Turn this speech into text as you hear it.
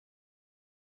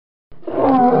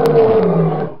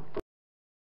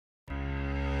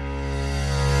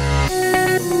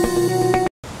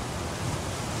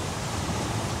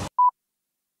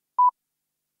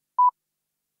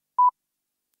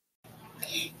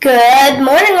Good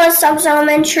morning, West Thompson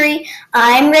Elementary.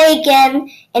 I'm Reagan,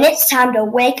 and it's time to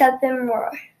wake up and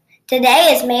roar.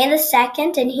 Today is May the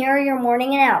 2nd, and here are your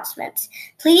morning announcements.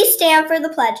 Please stand for the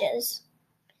pledges.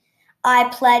 I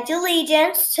pledge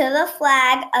allegiance to the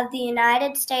flag of the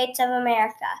United States of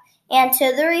America and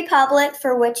to the republic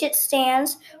for which it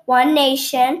stands, one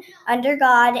nation, under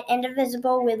God,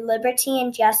 indivisible, with liberty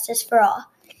and justice for all.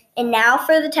 And now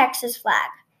for the Texas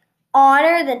flag.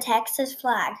 Honor the Texas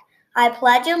flag. I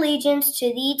pledge allegiance to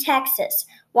thee, Texas,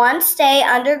 one state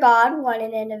under God, one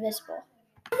and indivisible.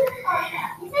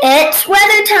 It's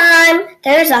weather time.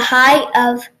 There's a high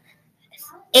of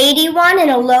 81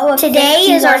 and a low of 51.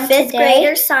 Today is our fifth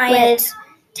grader science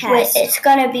test. It's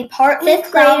going to be partly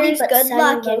cloudy, but good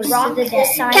luck and rock the day.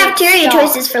 Cafeteria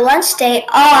choices for lunch today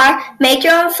are make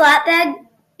your own flatbread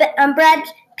bread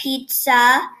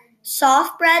pizza,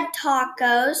 soft bread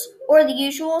tacos, or the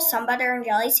usual some butter and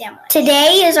jelly sandwich.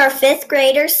 Today is our fifth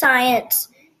grader science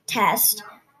test.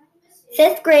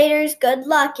 Fifth graders, good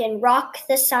luck and rock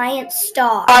the science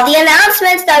star. All the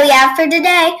announcements that we have for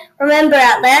today. Remember,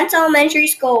 at Lance Elementary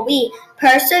School, we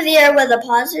persevere with a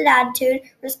positive attitude,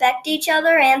 respect each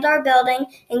other and our building,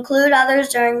 include others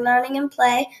during learning and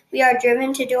play. We are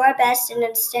driven to do our best and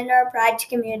extend our pride to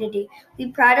community. We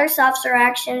pride ourselves in our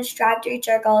actions, strive to reach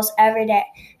our goals every day.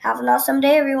 Have an awesome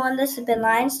day, everyone. This has been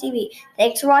Lions TV.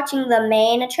 Thanks for watching the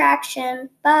main attraction.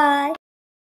 Bye.